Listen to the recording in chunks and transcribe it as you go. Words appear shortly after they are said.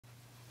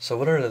So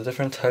what are the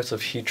different types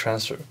of heat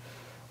transfer?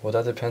 Well,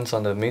 that depends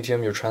on the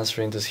medium you're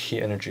transferring this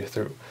heat energy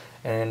through.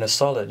 And in a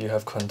solid, you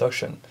have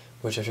conduction,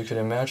 which if you could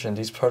imagine,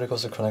 these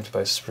particles are connected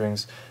by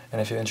springs,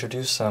 and if you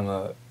introduce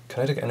some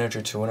kinetic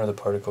energy to one of the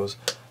particles,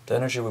 the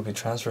energy will be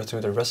transferred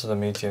through the rest of the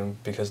medium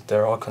because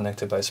they're all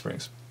connected by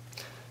springs.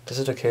 This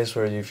is the case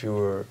where if you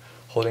were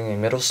holding a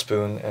metal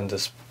spoon and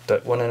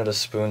that one end of the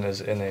spoon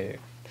is in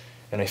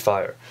a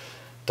fire,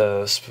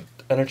 the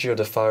energy of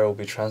the fire will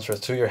be transferred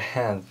through your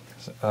hand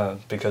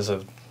because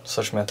of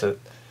such method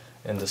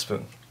in the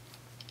spoon.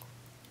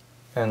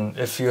 And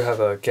if you have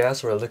a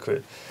gas or a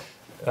liquid,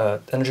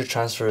 energy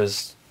transfer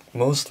is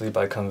mostly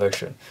by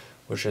convection,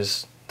 which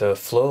is the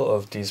flow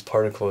of these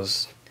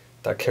particles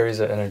that carries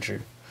the energy.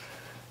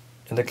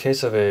 In the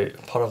case of a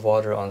pot of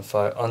water on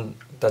fire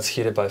that's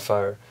heated by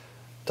fire,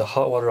 the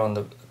hot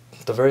water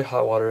the very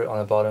hot water on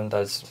the bottom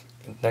that's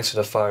next to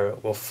the fire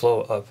will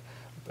flow up,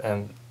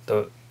 and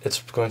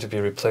it's going to be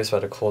replaced by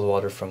the cold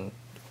water from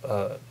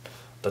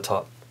the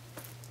top.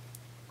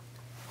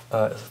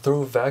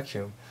 Through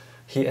vacuum,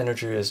 heat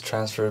energy is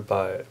transferred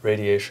by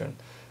radiation,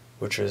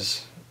 which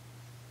is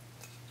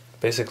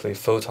basically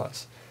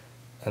photons,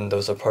 and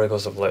those are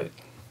particles of light.